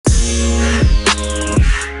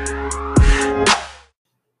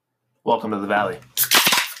welcome to the Valley.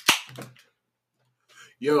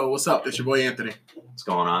 Yo, what's up? It's your boy Anthony. What's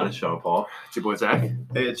going on? It's Sean Paul. It's your boy Zach.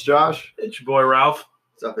 Hey, it's Josh. It's your boy Ralph.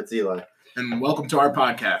 What's up? It's Eli. And welcome to our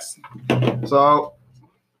podcast. So,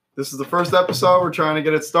 this is the first episode. We're trying to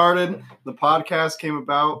get it started. The podcast came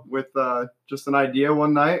about with just an idea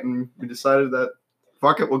one night, and we decided that,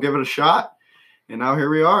 fuck it, we'll give it a shot. And now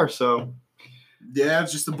here we are. So, Yeah,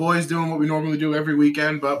 it's just the boys doing what we normally do every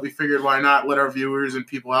weekend, but we figured why not let our viewers and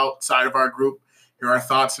people outside of our group hear our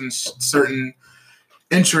thoughts and certain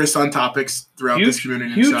interests on topics throughout this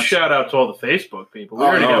community. Huge shout out to all the Facebook people.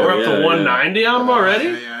 We're up to 190 on them already.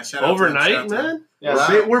 Yeah, shout out to Overnight, them. man.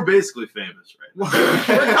 Yeah, we're basically famous right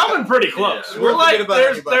now. We're coming pretty close. Yeah, We're like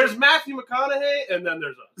everybody. there's Matthew McConaughey and then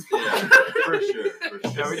there's us. Yeah, for sure.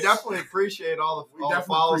 yeah, we definitely appreciate all the definitely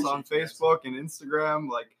follows on appreciate it. Facebook and Instagram.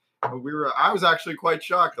 Like, I was actually quite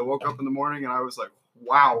shocked. I woke up in the morning and I was like,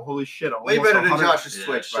 wow, holy shit. Way almost better than 100 Josh's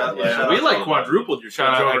Twitch, by the way. Yeah. We like quadrupled your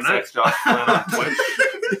Shout shout out overnight. XX Josh Flynn on Twitch.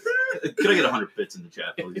 Could I get 100 bits in the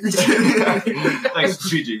chat, please? Thanks,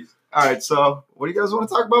 GG's. All right, so what do you guys want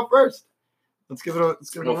to talk about first? Let's give it a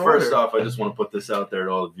Well, first off, I just want to put this out there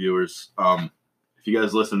to all the viewers. If you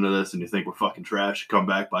guys listen to this and you think we're fucking trash, come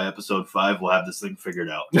back by episode 5. We'll have this thing figured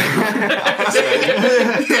out.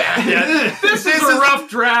 Yeah, this is a rough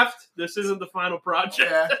draft. This isn't the final project.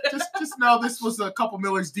 Yeah, just know this was a couple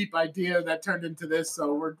Miller's deep idea that turned into this,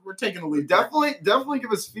 so we're taking a lead. Definitely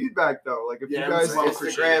give us feedback though. Like if Yeah, you guys, well,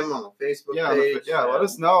 Instagram, on the Facebook yeah, page. let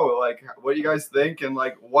us know like what you guys think and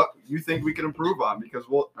like what you think we can improve on because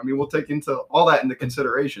we'll take into all that into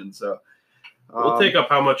consideration. So We'll take up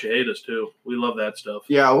how much you hate us too. We love that stuff.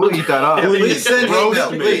 Yeah, we'll eat that up. Please send roast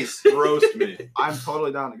email, me. please. Roast me. I'm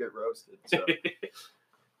totally down to get roasted. So.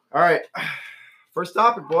 All right, first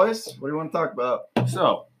topic, boys. What do you want to talk about?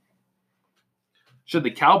 So, should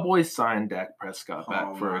the Cowboys sign Dak Prescott back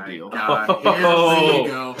Oh for my a deal? God, here we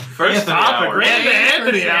go. First Anthony topic, hour. right?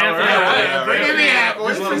 Anthony hour. Yeah, Bring right. me out. Yeah,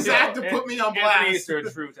 Wait for right. Zach to put me on Anthony blast. is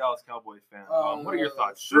a true Dallas Cowboys fan. What are your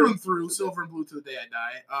thoughts? Through and through, silver and blue to the day I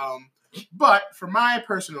die. But for my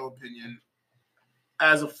personal opinion,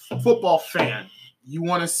 as a football fan, you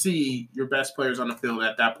want to see your best players on the field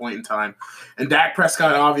at that point in time. And Dak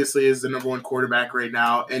Prescott obviously is the number one quarterback right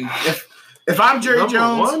now. And if I'm Jerry Number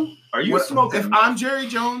Jones, one? Are you smoking? if I'm Jerry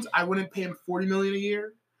Jones, I wouldn't pay him $40 million a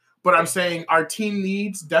year. But I'm saying our team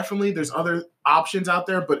needs definitely. There's other options out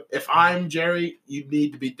there. But if I'm Jerry, you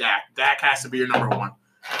need to be Dak. Dak has to be your number one.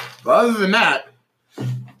 But other than that,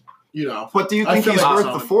 you know. What do you I think feel he's like worth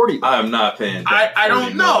that's the 40? I'm not paying. I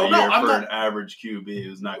don't know. No, I'm for not. an average QB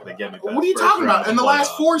who's not going to get me. What are you talking about? In the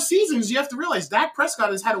last 4 seasons, you have to realize Dak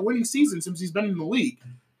Prescott has had a winning season since he's been in the league.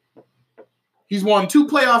 He's won 2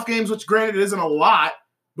 playoff games, which granted isn't a lot,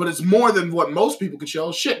 but it's more than what most people could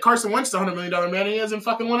show. Shit, Carson Wentz, the $100 million man, he hasn't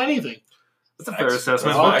fucking won anything. That's a fair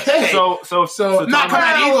assessment. Okay. So Not coming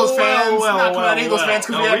at Eagles fans. well, Not coming at well, Eagles well. fans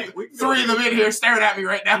because No, we have we can 3 of them in here staring at me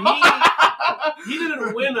right now. He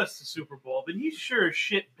didn't win us the Super Bowl, but he sure as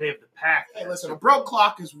shit paved the path. Hey, listen, a broke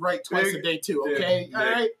clock is right twice a day too. Okay, all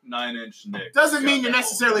right. 9-inch Nick. Doesn't mean you're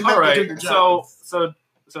necessarily meant all to do right. your job. So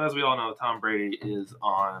as we all know, Tom Brady is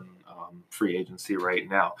on free agency right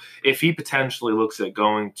now. If he potentially looks at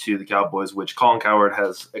going to the Cowboys, which Colin Cowherd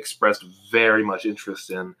has expressed very much interest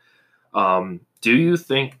in, do you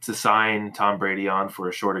think to sign Tom Brady on for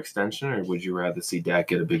a short extension, or would you rather see Dak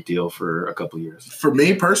get a big deal for a couple years? For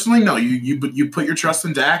me personally, no. You put your trust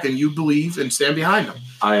in Dak and you believe and stand behind him.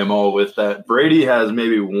 I am all with that. Brady has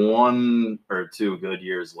maybe 1 or 2 good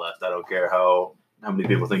years left. I don't care how many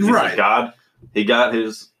people think he's Right. a god. He got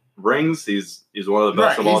his rings. He's one of the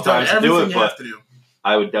best of all he's done time to do everything it. you But have to do.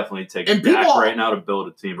 I would definitely take And Dak people- right now to build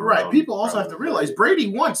a team Right. around. People also have to probably. realize Brady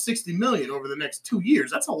won $60 million over the next 2 years.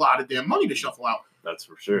 That's a lot of damn money to shuffle out. That's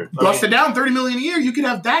for sure. Bust it down $30 million a year. You could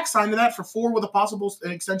have Dak signed to that for 4 with a possible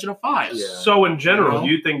extension of 5. Yeah. So in general, You know?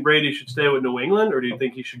 do you think Brady should stay with New England, or do you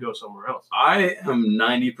think he should go somewhere else? I am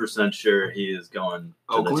 90% sure he is going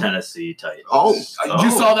to Oakland? the Tennessee Titans. Oh, So, you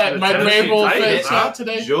saw that the Mike Tennessee Vrabel Titans, face huh? out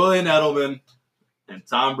today? Julian Edelman and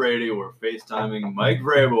Tom Brady were FaceTiming Mike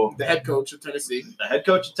Vrabel, The head coach of Tennessee. the head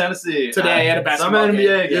coach of Tennessee, Today at a basketball some NBA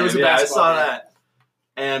game. game. It was a Yeah, I basketball saw game. that.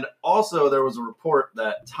 And also, there was a report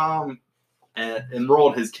that Tom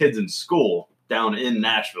enrolled his kids in school down in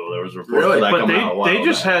Nashville. There was a report Really? of that But coming out a while they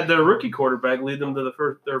just back. had their rookie quarterback lead them to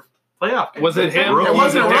their playoff game. Was it him It or was it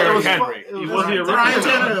wasn't Derrick Ryan. Henry? He wasn't a rookie. Ryan Ryan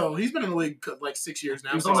Tannehill. He's been in the league like 6 years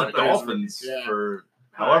now. He was on the 6 years. Dolphins Yeah. for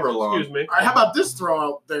however long. Excuse me. All right, how about this throw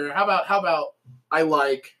out there? How about I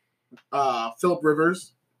like Phillip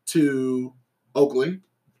Rivers to Oakland,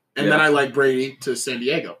 and then Yeah. I like Brady to San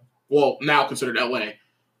Diego. Well, now considered LA.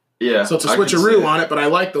 Yeah. So it's a I can see switcheroo it. on it, but I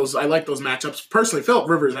like those matchups. Personally, Philip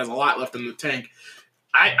Rivers has a lot left in the tank.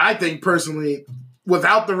 I think personally,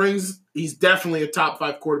 without the rings, he's definitely a top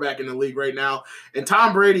 5 quarterback in the league right now. And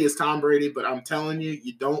Tom Brady is Tom Brady, but I'm telling you,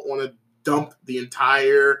 you don't want to dump the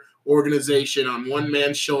entire organization on one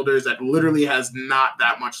man's shoulders that literally has not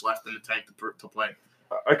that much left in the tank to play.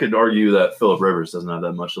 I could argue that Philip Rivers doesn't have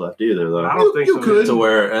that much left either, though. I don't think You so. could. To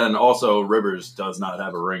where, and also Rivers does not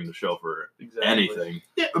have a ring to show for Exactly. anything.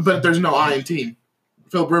 Yeah, but there's no I in team.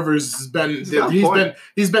 Philip Rivers has been He's got a point.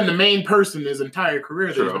 he's been the main person his entire career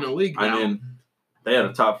that he's True. been in the league now. I mean, they had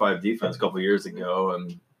a top 5 defense a couple years ago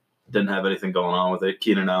and didn't have anything going on with it.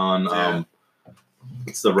 Keenan Allen, Yeah.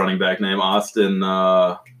 what's the running back name? Austin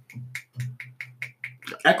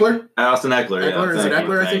Eckler? Eckler. Yeah, Eckler? Is it thank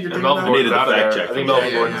you, Eckler? I thank think you. you're And thinking Melvin about? I needed Gordon's to out of fact there. check I think him. Melvin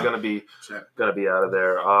Yeah, Gordon's yeah. gonna be out of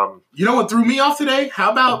there. You know what threw me off today?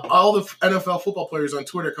 How about all the NFL football players on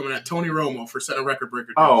Twitter coming at Tony Romo for setting a record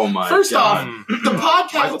breaker? Oh, my First God. off, the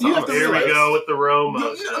podcast, you have to Here we realize. go with the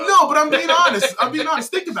Romo. No, but I'm being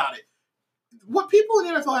honest. Think about it. What people in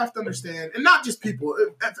the NFL have to understand, and not just people,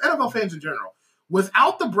 NFL fans in general,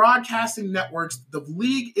 without the broadcasting networks, the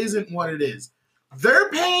league isn't what it is. Their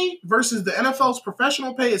pay versus the NFL's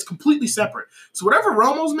professional pay is completely separate. So whatever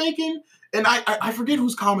Romo's making, and I forget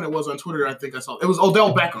whose comment it was on Twitter. I think I saw it was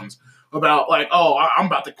Odell Beckham's about like, oh, I'm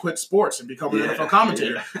about to quit sports and become an Yeah, NFL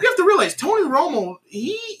commentator. yeah. You have to realize Tony Romo,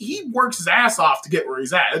 he works his ass off to get where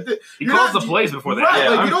he's at. He You're calls not- the plays before they Right, Yeah,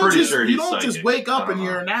 like I'm you don't pretty just sure you he's don't just psychic. wake up and Uh-huh.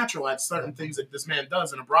 you're a natural at certain things that this man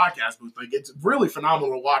does in a broadcast booth. Like it's really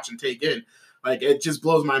phenomenal to watch and take in. Like it just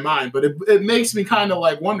blows my mind. But it makes me kind of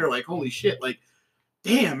like wonder, like, holy shit, like,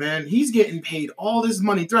 damn man, he's getting paid all this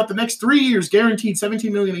money throughout the next 3 years, guaranteed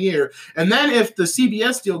 $17 million a year. And then if the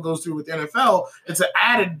CBS deal goes through with the NFL, it's an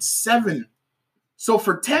added 7. So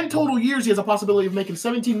for 10 total years, he has a possibility of making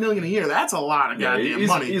 $17 million a year. That's a lot of Yeah, goddamn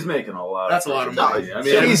money. he's making a lot. That's a lot of freaking money. I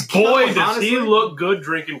mean, Yeah, he's Boy, does honestly- he look good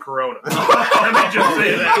drinking Corona. Let me just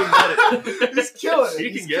say that. He's killing it. He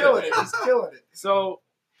can He's get killing it. it. He's killing it. So,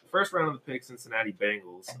 first round of the pick, Cincinnati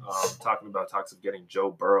Bengals. Talking about talks of getting Joe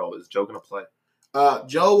Burrow. Is Joe going to play?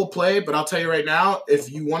 Joe will play, but I'll tell you right now,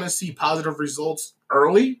 if you want to see positive results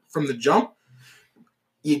early from the jump,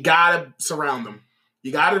 you gotta surround them.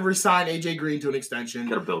 You got to resign AJ Green to an extension.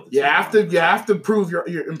 Gotta build the You team. have to improve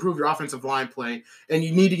your offensive line play, and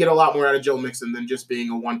you need to get a lot more out of Joe Mixon than just being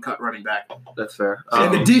a one-cut running back. That's fair.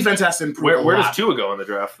 And the defense has to improve. Where a does lot. Tua go in the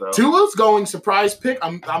draft, though? Tua's going surprise pick.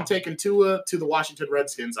 I'm taking Tua to the Washington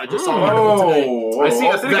Redskins. I just saw an article today. I see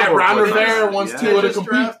a That couple Ron reports on Rivera that. wants Yeah. Tua to just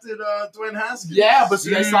compete. drafted Dwayne Haskins. Yeah, but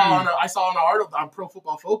see, I saw on an article on Pro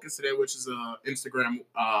Football Focus today, which is a Instagram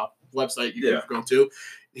website you Yeah. can go to.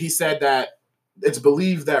 He said that it's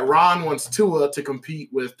believed that Ron wants Tua to compete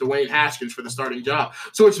with Dwayne Haskins for the starting job.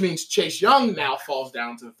 So which means Chase Young now falls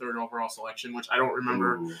down to the 3rd overall selection, which I don't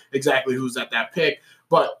remember Ooh. exactly who's at that pick.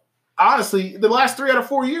 But honestly, the last 3 out of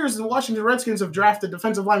 4 years, the Washington Redskins have drafted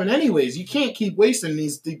defensive linemen anyways. You can't keep wasting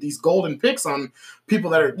these golden picks on people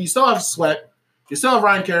that are – you still have Sweat. You still have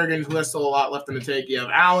Ryan Kerrigan, who has still a lot left in the tank. You have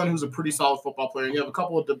Allen, who's a pretty solid football player. And you have a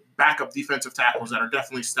couple of the backup defensive tackles that are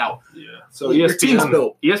definitely stout. Yeah. So Your team's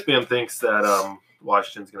built. ESPN thinks that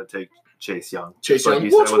Washington's going to take Chase Young. Chase Like Young,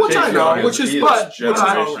 you said, which with I Chase know, Young which is he is but which is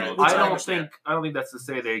generational. all right, which I understand. don't think that's to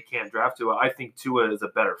say they can't draft Tua. I think Tua is a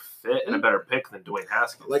better fit and a better pick than Dwayne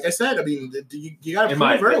Haskins. Like I said, I mean, you got to In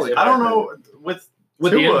my prove early. opinion. I don't know with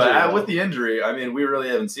With the Tua, injury, though. with the injury. I mean, we really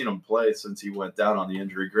haven't seen him play since he went down on the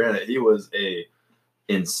injury. Granted, he was a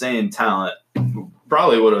insane talent.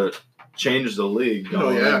 Probably would have changed the league. Oh,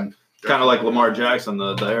 yeah. Kind of like Lamar Jackson,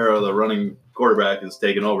 the era of the running quarterback is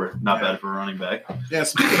taking over. Not Yeah. bad for a running back. Yeah,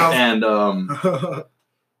 speaking of. And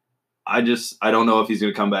I don't know if he's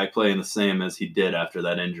going to come back playing the same as he did after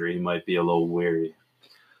that injury. He might be a little weary.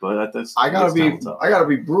 But that's I gotta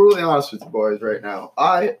be brutally honest with you boys right now.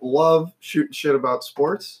 I love shooting shit about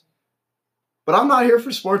sports, but I'm not here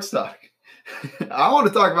for sports talk. I want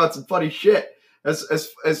to talk about some funny shit. As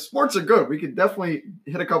sports are good, we could definitely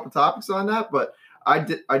hit a couple topics on that. But I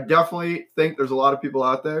definitely think there's a lot of people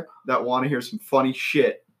out there that want to hear some funny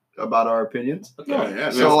shit about our opinions. Okay. Oh, yeah.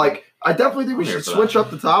 So I definitely think we I'm here should for switch that. up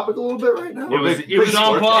the topic a little bit right now. It was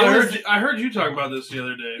John Paul, sports. I heard you talking about this the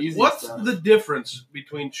other day. Easy What's stuff. the difference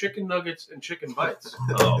between chicken nuggets and chicken bites?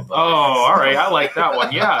 Oh, all right. I like that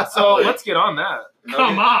one. Yeah. So let's get on that.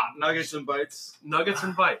 Come on. Nuggets and bites. Nuggets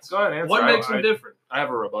and bites. Go ahead and answer. What makes them different? I have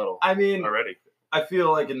a rebuttal I mean, already. I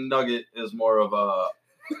feel like a nugget is more of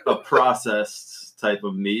a processed type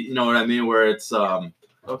of meat. You know what I mean? Where it's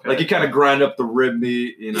Okay. like you kind of grind up the rib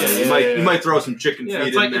meat. You know, Yeah, you might throw some chicken yeah, feet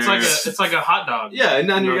it's like in there. it's like a hot dog. Yeah, and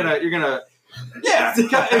then No. you're gonna Yeah,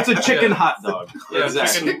 it's a chicken hot dog. Yeah,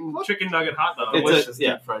 Exactly. chicken nugget hot dog. It's Delicious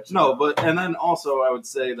yeah. deep fried chicken. No, but and then also I would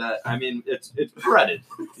say that it's breaded.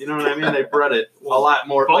 You know what I mean? They bread it a lot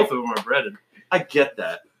more. Both Like, of them are breaded. I get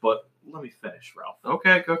that, but let me finish, Ralph.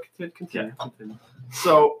 Okay, go continue. Yeah. Continue.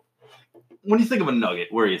 So, when you think of a nugget,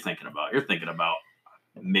 what are you thinking about? You're thinking about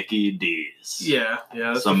Mickey D's. Yeah,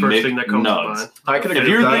 that's Some the first thing that comes to McNugs. mind. I could If agree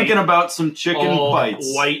you're with that. thinking about some chicken All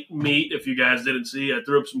bites, white meat. If you guys didn't see, I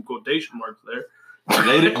threw up some quotation marks there.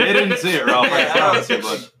 they didn't see it, Ralph. I Yeah, I promise don't you,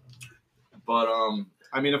 see it. but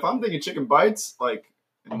I mean, if I'm thinking chicken bites, like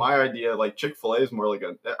in my idea, like Chick-fil-A is more like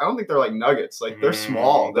I don't think they're like nuggets. Like they're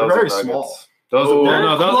small. They're Those are very nuggets. small. Those Oh, are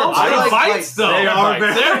no, those close are to I like bites, bites. though. They are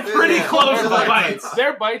They're very- pretty Yeah, close I to like bites. bites.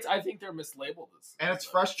 Their bites, I think they're mislabeled. And it's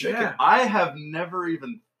fresh chicken. Yeah. I have never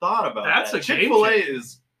even thought about That's that. a game Chick-fil-A changer.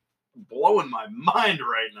 is blowing my mind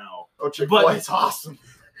right now. Oh, Chick-fil-A But- is awesome.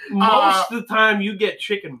 Most of the time, you get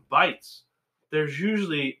chicken bites. There's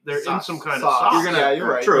usually they're in Sauce. some kind Sauce. of sauce. You're gonna- Yeah, you're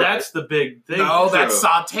right. True. That's the big thing. No, that's True.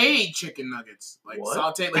 sauteed chicken nuggets. Like What?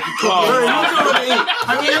 sauteed, like you Oh, cook it. no, no, no,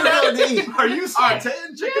 Have you ever Are you Alright.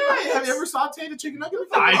 sauteing chicken Yeah, nuggets? have you ever sauteed a chicken nugget?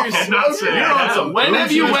 I cannot say You're I on have. some When have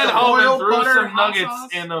bougie you with went the home oil, and threw butter, some hot nuggets sauce?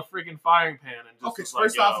 in a freaking firing pan and just Okay, was so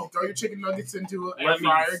first like, off, yo, you throw your chicken nuggets into an air Let me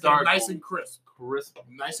fryer, get start it nice and crisp. crisp?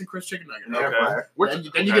 Nice and crisp chicken nugget. Air Okay.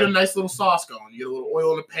 fryer. Then you get a nice little sauce going. You get a little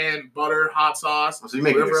oil in the pan, butter, hot sauce. So you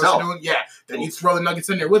make it whatever else yourself. you're doing. Yeah. Then you throw the nuggets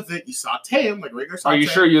in there with it. You saute them like regular saute. Are you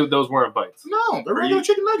sure those weren't bites? No, they're Are regular you-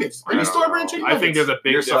 chicken nuggets. I Any don't store brand know. chicken I nuggets. think there's a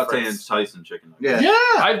big You're difference. sauteing Tyson chicken nuggets. Yeah.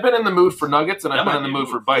 Yeah. I've been in the mood for nuggets and That I've been might in the be mood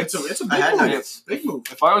for moved. bites. It's a I big had move. nuggets. Big move.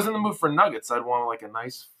 If I was in the mood for nuggets, I'd want like a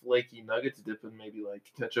nice flaky nugget to dip in maybe like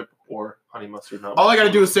ketchup or honey mustard. Not All I gotta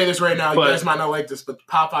do is say this right now. But- You guys might not like this, but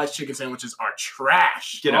Popeye's chicken sandwiches are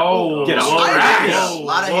trash. Get out. Oh, Get out. whoa, Trash. A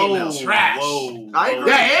lot of hate mail. Trash. I agree.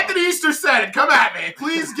 Yeah, Anthony Easter said it. Come at me.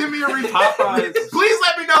 Please give me a review. Popeyes. Please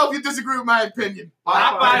let me know if you disagree with my opinion.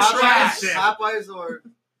 Popeyes, trash. Popeyes or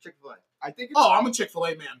Chick-fil-A. I think it's Oh, I'm a Chick-fil-A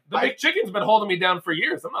man. The McChicken's been holding me down for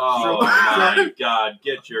years. I'm not Oh sure. my God!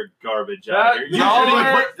 Get your garbage out That of here. You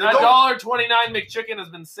shouldn't put- don't- $1.29 McChicken has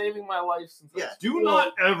been saving my life since. Yeah. Do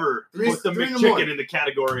not ever Three- put the three in the McChicken morning. in the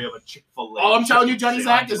category of a Chick-fil-A. All I'm telling you, Johnny chicken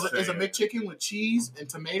Zach, sandwich. is a McChicken with cheese and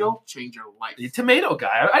tomato change your life. The tomato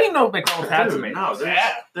guy. I didn't know McDonald's had Dude, tomatoes. no,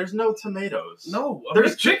 Yeah. there's no tomatoes. No, a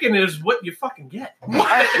There's chicken is what you fucking get.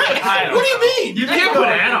 I don't What do you know. mean? You That's can't what put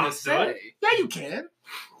I'm gonna add-ons to it. say. Yeah, you can.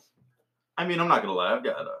 I mean, I'm not gonna lie. I've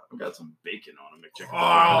got some bacon on a McChicken.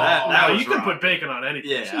 Oh, was you can wrong. put bacon on anything.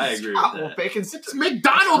 Yeah, I agree Oh, with that. bacon's It's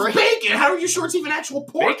McDonald's Great. bacon. How are you sure it's even actual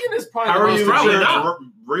pork? Bacon is probably How the are most you probably sure it's not.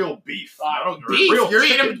 real beef? I don't Beef? real You're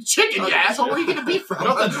chicken. eating chicken, you asshole. Where are you getting beef from?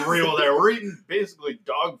 Nothing's real there. We're eating basically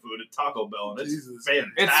dog food at Taco Bell, and it's Jesus.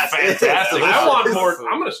 fantastic. It's fantastic. I want It's more. food.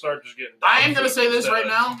 I'm gonna start just getting. I am going to say this instead right of-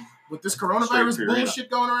 now. With this coronavirus Straight Purina. bullshit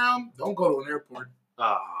going around, don't go to an airport.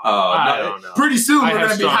 I no. don't know. Pretty soon, I we're have going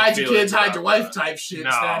to be strong hide your kids, feelings hide about your wife that. type shit No.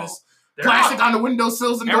 status. They're Plastic not- on the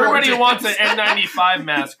windowsills and Everybody who doors. wants an N95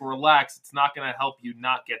 mask, relax. It's not going to help you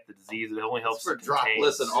not get the disease. It only helps It's for to drop. contain.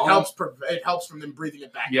 Listen, It helps from them breathing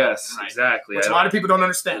it back. Yes, Right. exactly. Which I a lot of people don't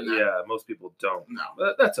understand that. yeah, most people don't. No.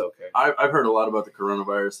 But that's okay. I've heard a lot about the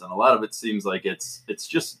coronavirus, and a lot of it seems like it's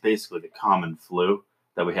just basically the common flu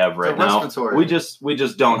that we have right a now. respiratory. We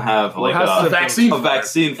just don't have Well, it like has A a vaccine.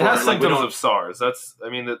 vaccine It for has it. Like we symptoms don't. of SARS. That's, I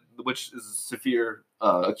mean, which is severe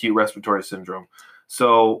acute respiratory syndrome.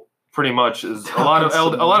 So pretty much is a lot of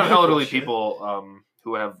elderly people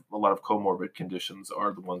who have a lot of comorbid conditions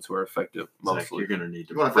are the ones who are affected Zach, mostly. you're gonna need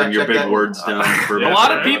to You wanna bring fact your check big that? words down. For A Yeah.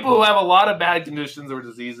 lot of people who have a lot of bad conditions or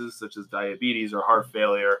diseases, such as diabetes or heart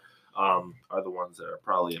failure, are the ones that are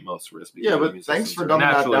probably at most risk. because Yeah, their but immune thanks systems for are dumbing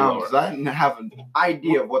that naturally down lower. because I didn't have an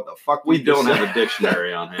idea of what the fuck we you just don't have said. a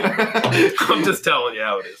dictionary on hand. I'm just telling you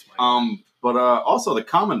how it is, Mike. But also the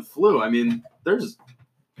common flu. I mean, there's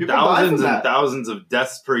People die from thousands and that. thousands of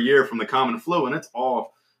deaths per year from the common flu, and it's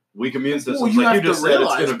all weak immune systems. Well, you like have you just to said, it's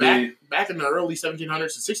realize going to be. back in the early 1700s and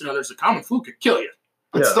 1600s, the common flu could kill you.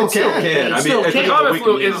 It still It still can. can. I mean, Still if you can. have a Common weak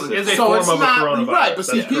flu immune is system- a So form it's of a not coronavirus. right, but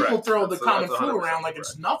see, That's people correct. throw the That's common flu 100% around like it's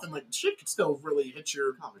correct. nothing. Like shit could still really hit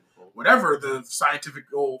your whatever the scientific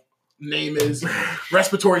old name is,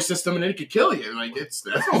 respiratory system, and it could kill you. Like that's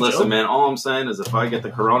no Listen, joke. man. All I'm saying is, if I get the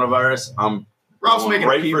coronavirus, I'm Ralph's going making a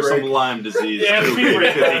right pee for break. some Lyme disease. Yeah, too, pee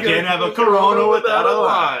break. because you can't have a corona without a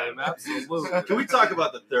Lyme. Absolutely. Can we talk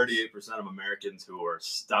about the 38% of Americans who have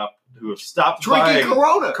stopped Drinking buying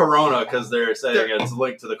Corona. Corona because they're saying it's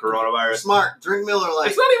linked to the coronavirus? Smart. Drink Miller Lite.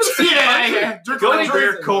 It's not even the same Yeah, country. yeah. Drink Go Coors.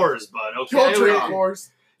 drink Coors, bud. Go Okay. drink Yeah. Coors.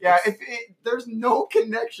 Yeah, there's no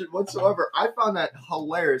connection whatsoever. I found that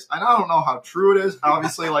hilarious, and I don't know how true it is.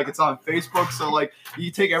 Obviously, like it's on Facebook, so like you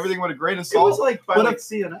take everything with a grain of It salt. was like by But like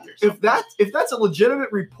CNN or something. if that's a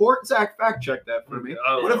legitimate report, Zach, fact check that for me.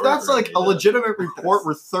 Oh, But if or that's like he a does. legitimate report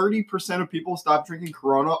where 30% of people stop drinking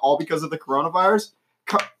Corona all because of the coronavirus,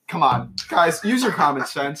 come on, guys, use your common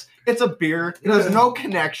sense. It's a beer. It has no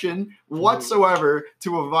connection whatsoever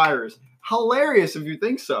to a virus. Hilarious if you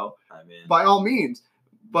think so, I mean, by all means.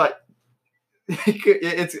 But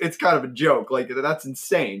it's kind of a joke. Like that's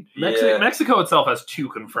insane. yeah. Mexico itself has 2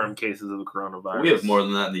 confirmed cases of the coronavirus. We have more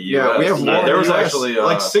than that in the U.S. Yeah, we have more. There in was the US. actually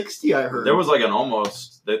like 60, I heard. there was like an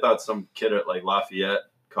almost. They thought some kid at like Lafayette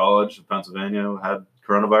College of Pennsylvania had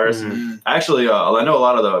coronavirus. Mhm. Actually, I know a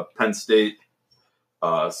lot of the Penn State,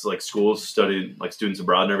 like schools studied like students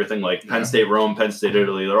abroad and everything. Like Penn State Rome, Penn State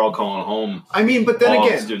Italy, they're all calling home. I mean, but then all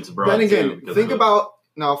again, students abroad. too, because think of- about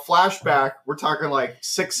now. Flashback. We're talking like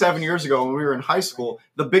 6-7 years ago when we were in high school.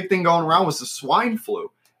 The big thing going around was the swine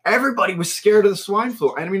flu. Everybody was scared of the swine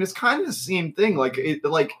flu. And I mean, it's kind of the same thing. Like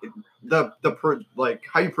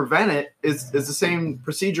how you prevent it is the same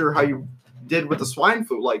procedure how you did with the swine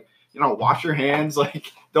flu. Like wash your hands.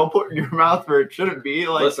 Like don't put your mouth where it shouldn't be.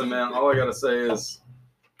 Like Listen, man, all I gotta say is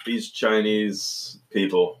these Chinese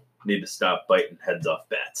people need to stop biting heads off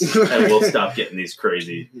bats, and we'll stop getting these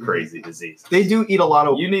crazy diseases. they do eat a lot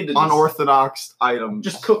of You need to just, unorthodox items.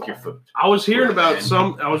 just cook your food. I was hearing Right, about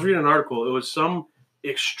man. I was reading an article. It was some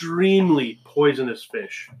extremely poisonous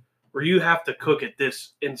fish where you have to cook it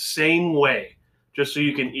this insane way just so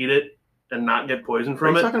you can eat it and not get poisoned Are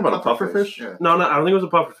from you it. talking about a pufferfish? Yeah. No, I don't think it was a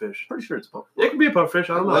pufferfish. Pretty sure it's a pufferfish. It could be a pufferfish.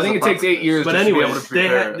 I don't know. I think it takes 8 years But just to be able anyways, to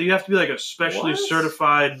prepare it. you have to be like a specially What?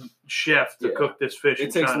 certified chef to Yeah. cook this fish. It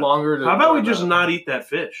in takes China. longer to. How about we just not eat that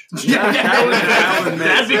fish? that would make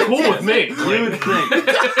That'd be cool with me. You would think.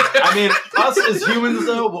 I mean, us as humans,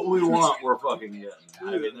 though, what we want, we're fucking getting.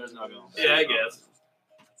 I mean, there's no going. Yeah, I guess.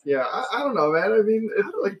 Yeah, I don't know, man. I mean, it's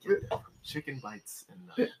like, chicken bites and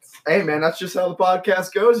nuggets. hey, man, that's just how the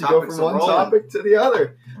podcast goes. You go Topics from are one rolling. topic to the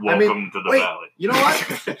other. Welcome to the wait. valley. You know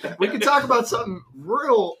what? We could talk about something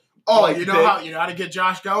real. Oh, like, you know big. how to get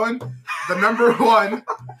Josh going? The number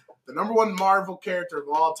one Marvel character of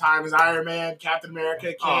all time is Iron Man. Captain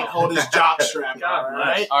America can't hold his jock strap. God all bless.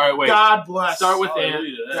 right. All right, wait. God bless. Start with Oh, Ant.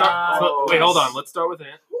 read it. God Wait, hold bless. on. Let's start with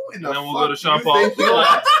Ant. Who in And the then we'll fuck go to do Sean you Paul. think you are?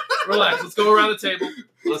 Relax. Relax. Let's go around the table.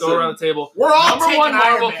 Let's go around the table. We're all Number taking one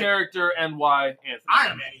Marvel Iron Man. character and why Anthony.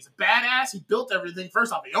 Iron Man. He's a badass. He built everything.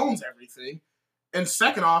 First off, he owns everything. And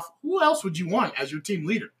second off, who else would you want as your team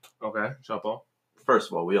leader? Okay, Sean Paul.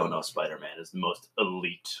 First of all, we all know Spider-Man is the most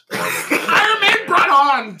elite. Iron Man brought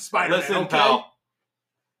on Spider-Man. Listen, okay? pal.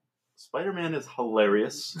 Spider-Man is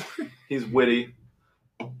hilarious. He's witty.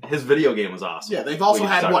 His video game was awesome. Yeah, they've also We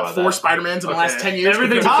can had, talk what, about 4 that. Spider-Mans in the last 10 years?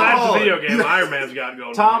 Everything Tom besides the Holland. video game Iron Man's got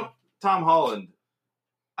going. Tom Holland.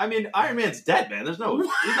 I mean, Iron Man's dead, man. He's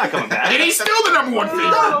not coming back. And he's still the number one favorite.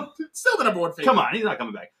 No. Still the number one favorite. Come on, he's not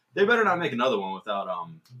coming back. They better not make another one without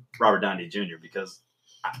Robert Downey Jr. because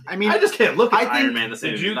I mean, I just can't look at I think- Iron Man the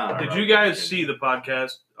same. Did you guys see the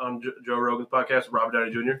podcast on Joe Rogan's podcast with Robert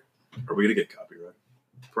Downey Jr.? Are we gonna get copyright?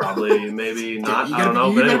 Probably, maybe not. You I don't know.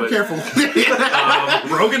 you But gotta anyway, be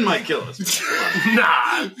careful. Rogan might kill us. Come on.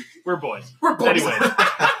 nah, we're boys. We're both. Anyway,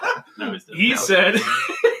 No, he's dead.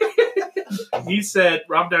 he No. said,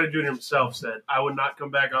 Robert Downey Jr. himself said, I would not come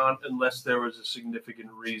back on unless there was a significant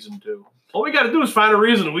reason to. All we got to do is find a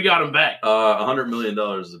reason, and we got him back. $100 million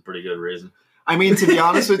is a pretty good reason. I mean, to be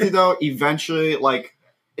honest with you, though, eventually, like,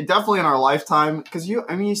 definitely in our lifetime, because you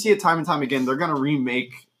see it time and time again, they're going to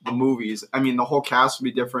remake the movies. I mean, the whole cast will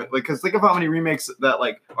be different. Like, because think of how many remakes that,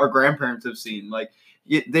 like, our grandparents have seen. Like,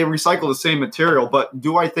 they recycle the same material, but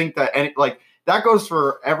do I think that, that goes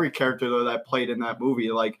for every character, though, that played in that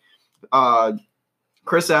movie. Like,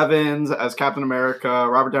 Chris Evans as Captain America,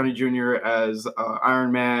 Robert Downey Jr. as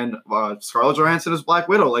Iron Man, Scarlett Johansson as Black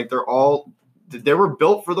Widow. Like, they were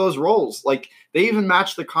built for those roles. Like, they even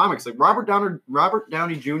match the comics. Like, Robert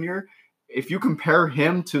Downey Jr., if you compare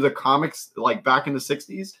him to the comics, like, back in the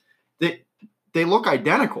 60s, they look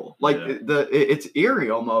identical. Like, Yeah. it's eerie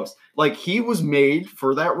almost. Like, he was made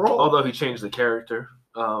for that role. Although he changed the character.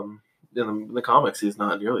 In the comics, he's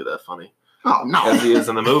not nearly that funny Oh, no. as he is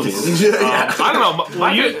in the movies. Yeah. I don't know.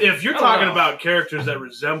 Well, if you're I don't talking know. about characters that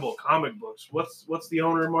resemble comic books, what's the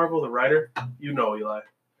owner of Marvel, the writer? You know, Eli,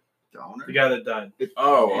 The owner? the guy that died,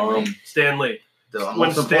 Oh, Stan Lee. The When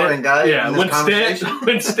most important guy Yeah, in this when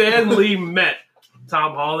conversation? Stan Lee met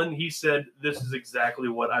Tom Holland, he said, "This is exactly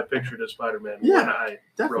what I pictured as Spider-Man." Yeah. when I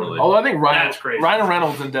Definitely. Although I think That's crazy. Ryan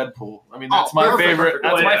Reynolds in Deadpool. I mean, that's Oh, my perfect. favorite.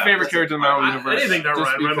 That's Well, my yeah. favorite character in the Marvel universe. anything that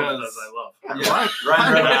just Ryan Reynolds because does, I love. Yeah,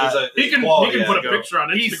 Ryan Reynolds is a He can quality put a actor. picture on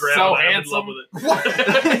Instagram. He's so and I'm in handsome. love with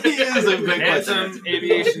it. He is a big handsome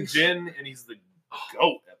aviation Jin, and he's the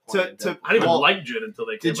goat. At playing To- Deadpool. I didn't even Well, like Jin until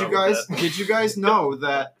they came Did you out guys with did you guys know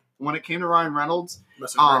that when it came to Ryan Reynolds,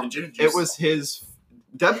 Must have been gin and juice. it was his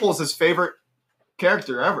Deadpool's his favorite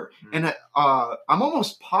character ever, and I'm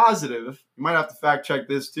almost positive. You might have to fact check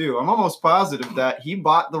this too. I'm almost positive that he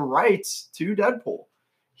bought the rights to Deadpool.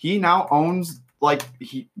 He now owns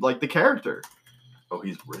the character. Oh,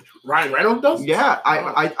 he's rich. Ryan Reynolds does? Yeah,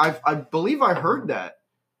 I believe I heard that.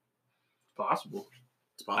 Possible.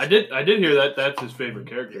 It's possible. I did hear that. That's his favorite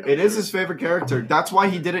character. It is his favorite character. That's why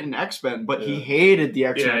he did it in X-Men, but he Yeah. hated the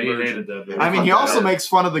X-Men Yeah, he version. hated that. Very I mean, he Fuck also that. makes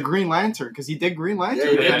fun of the Green Lantern because he did Green Lantern.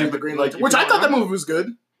 Yeah, he did Yeah. do the Green Lantern, Like, which if I you thought that want- movie was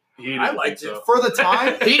good. He I didn't liked think it. so. For the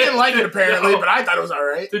time, He didn't like it apparently, but I thought it was all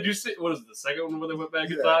right. Did you see? What was it, the second one where they went back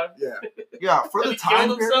in Yeah, time? yeah. yeah, for Did the he kill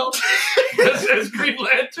time period, himself as Green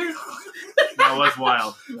Lantern? That was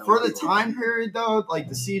wild. That for was the wild. time period though, like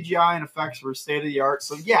the CGI and effects were state of the art.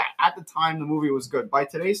 So yeah, at the time the movie was good. By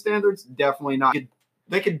today's standards, definitely not.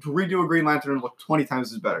 They could redo a Green Lantern and look 20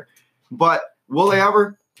 times as better. But will they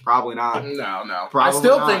ever? Probably not. No. I Probably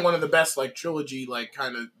still not. think one of the best trilogy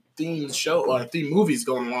kind of theme movies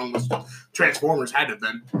going along was Transformers had to have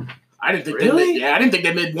been. I didn't think Really? I didn't think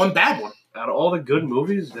they made one bad one. Out of all the good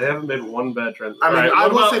movies, they haven't made one bad trend. I mean, Alright, I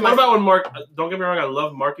what will about, say what my- about when Mark? Don't get me wrong, I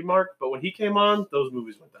love Marky Mark, but when he came on, those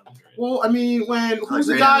movies went down the drain. Well, I mean, who's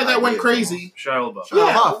the agree guy on that that went idea. crazy? Shia LaBeouf.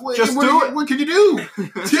 Shia LaBeouf. Just do it. What can you do?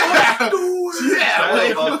 Yeah,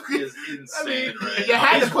 Shia LaBeouf yeah. is insane, right? you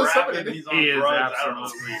had to He's put something rapping, in it. he's on He is drugs, I don't know.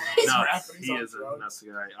 absolutely He's nuts. rapping, he's He on is a drugs. nuts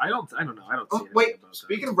guy. I don't know. I don't see Oh, anything wait, about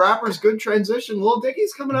speaking of rappers, good transition. Lil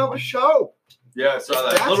Dicky's coming out with a show. Yeah, I saw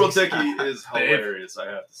that. That's Little exciting. Dicky is hilarious, I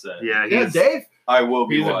have to say. that. Yeah, Yeah, he's, Dave. I will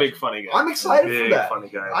be he's a watching. big funny guy. I'm excited big, for that. funny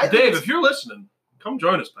guy. I- Dave, if you're listening, come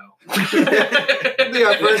join us, pal. Be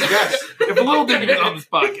our first guest. if a little Dicky was on this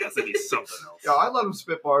podcast, it'd be something else. Yo, I let him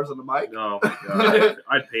spit bars on the mic. Oh my god,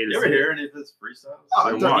 I'd pay to You ever see it. hear any of his freestyles?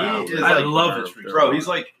 Oh, Wow. He is I like- love his freestyle. Bro,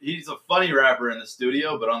 he's a funny rapper in the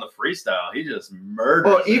studio, but on the freestyle, he just murders.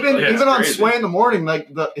 Well, it. even Like, it's even on crazy. Sway in the Morning,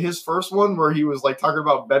 his first one where he was talking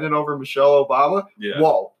about bending over Michelle Obama. Yeah.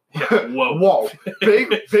 Whoa, Whoa. whoa,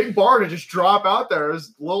 big bar to just drop out there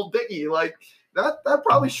as Lil Dicky. That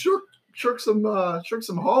probably shook some homes. Shook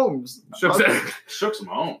some- Shook some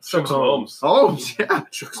homes. Shook some homes. Homes, yeah.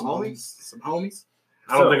 Some homies. Some homies.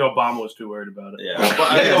 I don't think Obama was too worried about it. Yeah.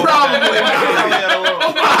 Probably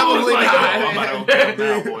not. Probably I'm not. not open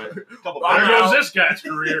now, boy. Couple I'm There out. goes this guy's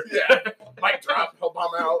career. Yeah. Mic drop.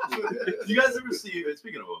 Obama out. You guys ever see?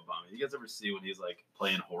 Speaking of Obama, you guys ever see when he's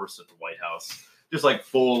playing horse at the White House, just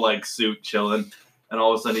full suit chilling, and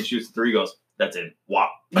all of a sudden he shoots three, goes, "That's it,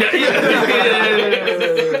 wop."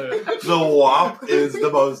 The wop is the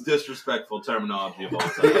most disrespectful terminology of all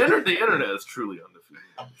time. The internet is truly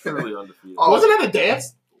undefeated. Truly undefeated. Oh, wasn't that a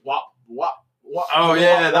dance? Wop, wop, wop. Oh,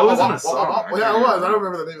 yeah, that wasn't a song. Yeah, it was. I don't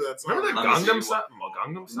remember the name of that song. Remember that Let me see. Gangnam Style?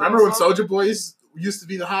 Gangnam Style Remember when song? Soulja Boys used to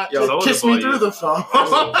be the hot? Yo, Soulja Kiss Me Boy, Through yeah. the phone.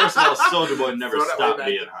 First of all, Soulja Boy never Throw that way stopped back.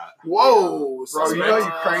 being hot. Whoa, Bro, you know you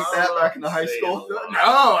cranked that back in the high school. No,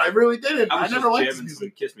 I really didn't. I was never just liked this jamming music.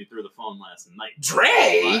 some "Kiss Me Through the Phone" last night.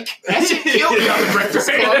 Drake? That shit killed me on the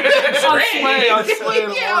Breakfast Club. On Sway in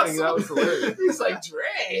the Yeah, morning. That was hilarious. He's like, He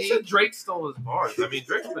Drake. said Drake stole his bars. I mean,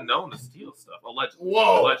 Drake's been known to steal stuff, allegedly.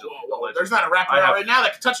 Whoa, Allegedly. whoa. There's not a rapper I out have- right now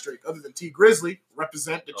that can touch Drake other than T Grizzly,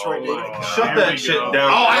 represent Detroit Oh, native. Shut Here that we shit go.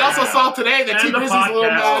 down. Oh, I also saw today that And T the Grizzly's a little podcast.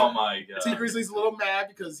 mad. Oh my god. T Grizzly's a little mad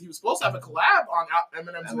because he was supposed to have a collab on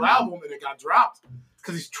Eminem's new album and it got dropped.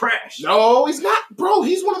 Because he's trash. No, he's not, bro.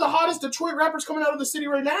 He's one of the hottest Detroit rappers coming out of the city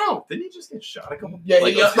right now. Didn't he just get shot a couple? Yeah,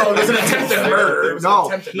 no, there's an attempted murder. It was No, an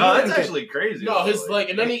attempted No, murder. that's actually crazy. No, his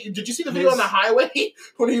and then did you see the video on the highway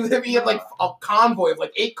when he had a convoy of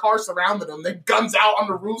 8 cars surrounded him, then guns out on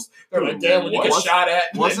the roofs. They're like, damn, when you get What? shot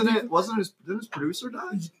at, Didn't his producer die?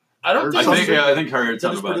 I don't I think. think I heard Did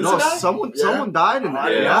something his about it. producer No, die? someone died in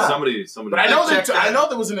that. Yeah, Yeah. somebody. But I know Check that. I know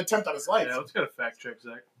there was an attempt on his life. Yeah, let's get a fact check,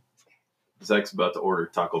 Zach. Zach's about to order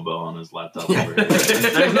Taco Bell on his laptop. Over here.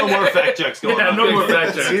 There's no more fact checks going Yeah, on. no more fact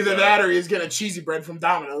It's checks. either that or he's getting cheesy bread from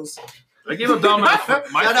Domino's. I gave up Domino's.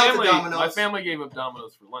 My Shout out to family, Domino's. my family gave up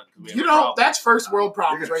Domino's for Lent. 'Cause we had You a know, problem. that's first world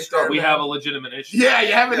problems You're right gonna there. we man. have a legitimate issue. Yeah,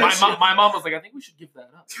 you have an My, issue. my mom was like, I think we should give that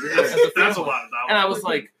up. That's a lot of dollars. And I was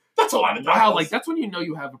like, That's a lot of wow, dollars. like that's when you know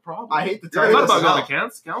you have a problem. I hate to I tell you thought this. about going now.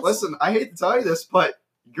 to council. Listen, I hate to tell you this, but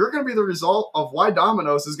you're going to be the result of why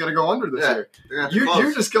Domino's is going to go under this Yeah. year. They're gonna have to You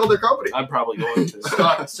close. just killed their company. I'm probably going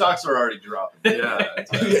to. Stocks are already dropping. Yeah.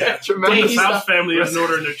 Yeah. Tremendous. The He's South not- family isn't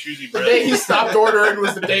ordering their cheesy The bread. day he stopped ordering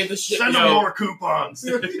was the day the shit. Send yo, them more coupons.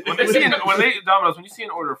 When you see an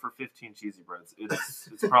order for 15 cheesy breads,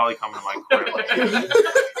 it's probably coming to my crib.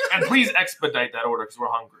 And please expedite that order because we're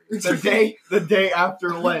hungry. The day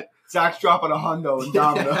after Lent, Zach's dropping a hundo in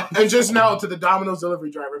Domino. And just know to the Domino's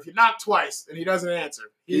delivery driver, if you knock twice and he doesn't answer,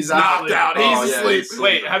 he's He's out. knocked out. Oh, He's yeah, asleep. he's-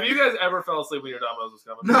 Wait, have you guys ever fell asleep when your Domino's was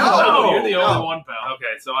coming? No. You're the only No. one, pal.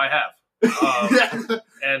 Okay, so I have. Yeah.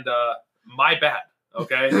 And my bad.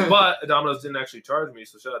 Okay, but Domino's didn't actually charge me,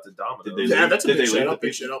 so shout out to Domino's. Did they Yeah, that's a Did big they shit leave up, the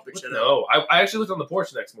big shit up, big shit up. No, I actually looked on the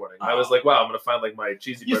porch the next morning. I was like, wow, I'm gonna find like my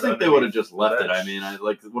cheesy You bread. think they would have underneath just left the it? bench. I mean,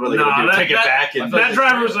 what are they Nah, going to do? that- Take it that- back and That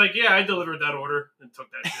driver was like, "Yeah, I delivered that order and took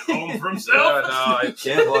that shit home for himself." Yeah, no, I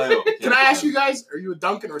can't blame 'em. Can I ask you guys, are you a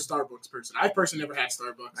Dunkin' or Starbucks person? I've personally never had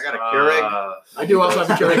Starbucks. I got a Keurig. I do also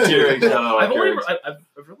have a Keurig too. Keurig, shout out I've Keurig.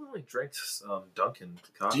 really only drank Dunkin'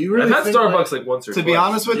 coffee. Do you really I've had think, Starbucks like once or To twice. be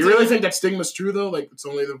honest Do with you you, really think that stigma's true though? Like it's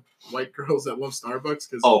only the white girls that love Starbucks?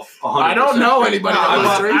 Because Oh, 100%. I don't know anybody No, that I've-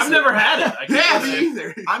 loves drinks. I've never had it. I Yeah, can't me say.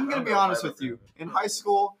 either. I'm going to be honest with you. In high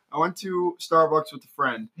school, I went to Starbucks with a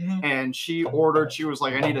friend, and she was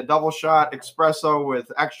like, I need a double shot espresso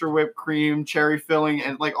with extra whipped cream, cherry filling,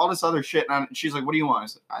 and like all this other shit. And she's like, what do you want? I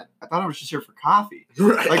said, I thought I was just here for coffee.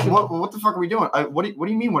 Right. Like, what the fuck are we doing? What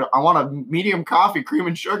do you mean? I want a medium coffee, cream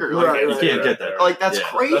and sugar. Like, Right, You can't get that. like that's Yeah,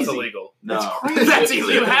 crazy. That's illegal. That's No. crazy. That's You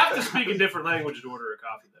illegal. have to speak a different language to order a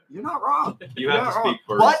coffee there. You're not wrong. You have to You're not speak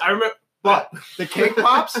wrong. first. I remember. But the cake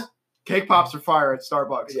pops are fire at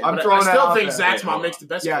Starbucks. Yeah, I'm but throwing I that still out think there. Zach's Wait, mom hold makes the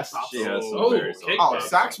best Yes, cake pops. she has some Oh, very cake Oh, pops.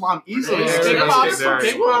 Zach's mom easily. Yeah, has cake the best pops,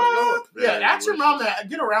 cake cake pops. Yeah, Very ask your mom to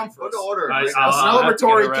get around for What us. to order? I- Great- I'll- celebratory have to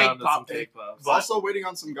get around cake to pop some day. cake pops. Also waiting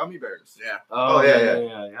on some gummy bears. Yeah, Oh, yeah.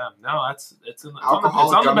 yeah. No, it's on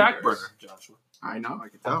Alcoholic the gummy back bears. burner, Joshua. I know, I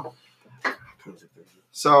can tell.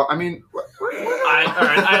 So, I mean,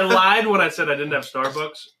 I lied when I said I didn't have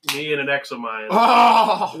Starbucks. Me and an ex of mine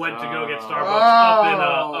Oh, went to go get Oh.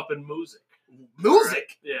 Starbucks up in Music.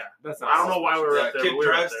 music. Yeah, That's I don't know why we were Yeah, up there. kid but we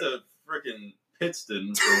were up drives there. to freaking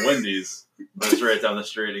Pittston for Wendy's. That's right down the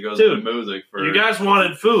street. He goes Dude, to music for. You guys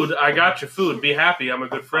wanted food. I got you food. Be happy. I'm a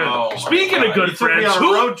good friend. Oh, my Speaking God. of good He took me friends, on a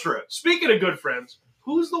road trip. Speaking of good friends,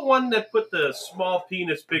 who's the one that put the small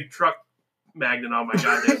penis big truck magnet on my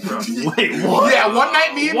goddamn truck? Wait, what? Yeah, one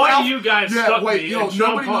night me and One Ralph. of you guys Yeah, stuck wait, me, yo, and Sean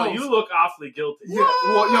nobody Paul, knows. you look awfully guilty. Yeah,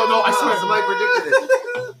 well, yo, no, I swear. Somebody predicted it.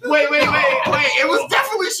 Wait. It was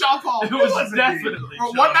definitely Sean Paul. It was definitely Bro,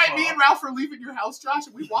 Sean one night, Paul. me and Ralph were leaving your house, Josh,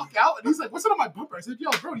 and we walk out, and he's like, "What's it on my bumper?" I said, "Yo,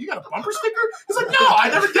 bro, you got a bumper sticker?" He's like, "No, I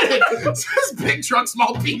never did." It's his big truck,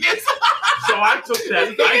 small penis. So I took that.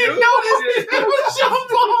 He didn't notice it was Sean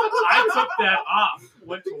Paul. I took that off.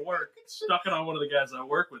 Went to work. Stuck it on one of the guys I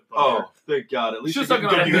work with. Oh, thank God. At least you Should've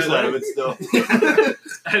got stuck it good on use the out of it still.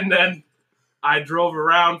 And then I drove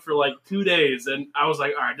around for like 2 days, and I was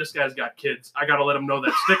like, all right, this guy's got kids. I got to let him know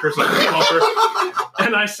that sticker's on his bumper.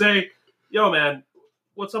 And I say, yo, man,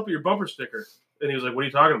 what's up with your bumper sticker? And he was like, what are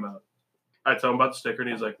you talking about? I tell him about the sticker,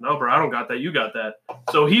 and he's like, no, bro, I don't got that. You got that.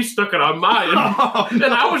 So he stuck it on mine, and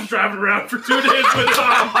I was driving around for 2 days with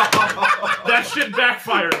Tom. That shit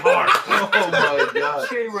backfired hard. Oh my God.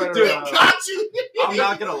 Dude, got you. I'm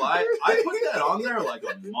not gonna lie. I put that on there like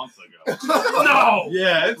a month ago. No.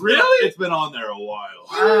 Yeah, Really? It's been on there a while.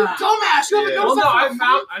 Dumbass, you haven't Yeah. Well, noticed no, that for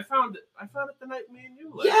I found it the night me and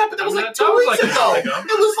you left. Yeah, but that was like 2 that was weeks like a ago. month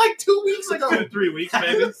It was like 2 weeks Like ago. 2-3 weeks,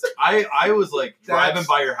 maybe. I was like driving That's-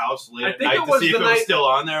 by your house late I at think night it to was see if the it was night- still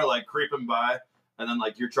on there, like creeping by. And then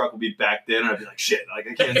like your truck would be backed in, and I'd be like, "Shit, like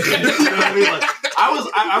I can't see it." You know what I mean? Like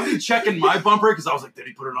I've been checking my bumper because I was like, "Did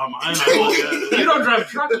he put it on mine?" You don't drive a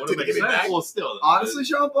truck. It wouldn't make sense. Well, still, honestly,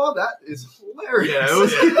 Sean Paul, that is hilarious. yeah, it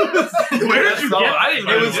was. Where did you That's get? all. I didn't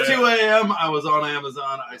It even was do 2 a.m. I was on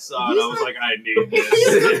Amazon. I saw it. I was like, I need He's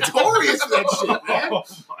this. notorious for that shit, man. Oh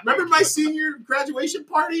Remember my senior graduation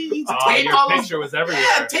party? He's Oh, taped your all those. picture was everywhere.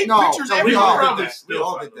 Yeah, tape No, pictures no, everywhere. no. probably We still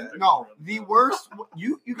all fucking did that. No, the worst.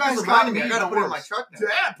 You guys Just got reminded me me. I gotta the put it in my worst. truck now.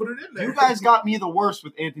 Yeah, put it in there. You guys got me the worst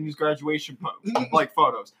with Anthony's graduation like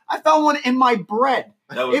photos. I found one in my bread.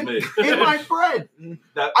 That was me. In my bread.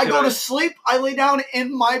 That, I go to sleep. I lay down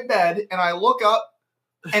in my bed and I look up,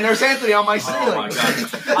 and there's Anthony on my ceiling.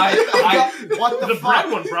 Oh my God. What the The fuck?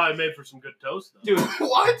 bread one probably made for some good toast, though. Dude,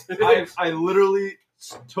 What? I literally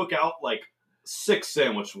took out like 6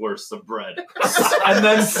 sandwich worths of bread and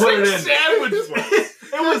then put it in. Sandwich one.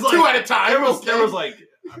 It was like 2 at a time. There was like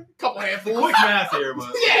Couple handfuls. Quick math here,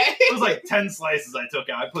 but Yeah. it was like 10 slices I took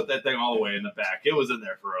out. I put that thing all the way in the back. It was in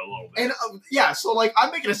there for a little bit. And yeah, so like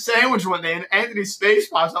I'm making a sandwich one day, and Anthony's face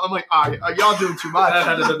pops up. I'm like, all right, y'all doing too much. That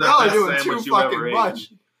had to have been the Y'all are best doing too sandwich you ever fucking ate. much.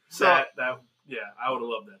 So Yeah, I would have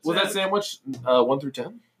loved that. Was that sandwich 1 through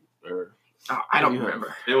 10? Or I don't Yeah.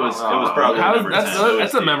 remember. It was probably How- number that's 10.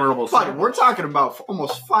 that's a memorable Fuck, sandwich. we're talking about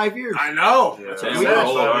almost 5 years. I know. Yeah. That's Yeah, what we I'm were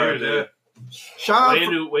saying. old hard, dude. Shout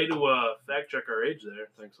out. Way to fact check our age there.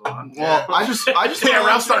 Thanks a lot. Well, I just Yeah, wanna Ralph's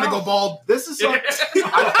let starting to you go know, bald. This is something.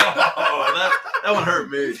 Oh, that one hurt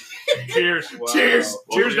me. Cheers. Cheers.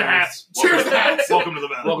 Cheers to hats. Cheers to hats. Welcome to the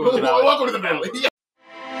valley. Welcome to the valley. Welcome to the valley. Yeah.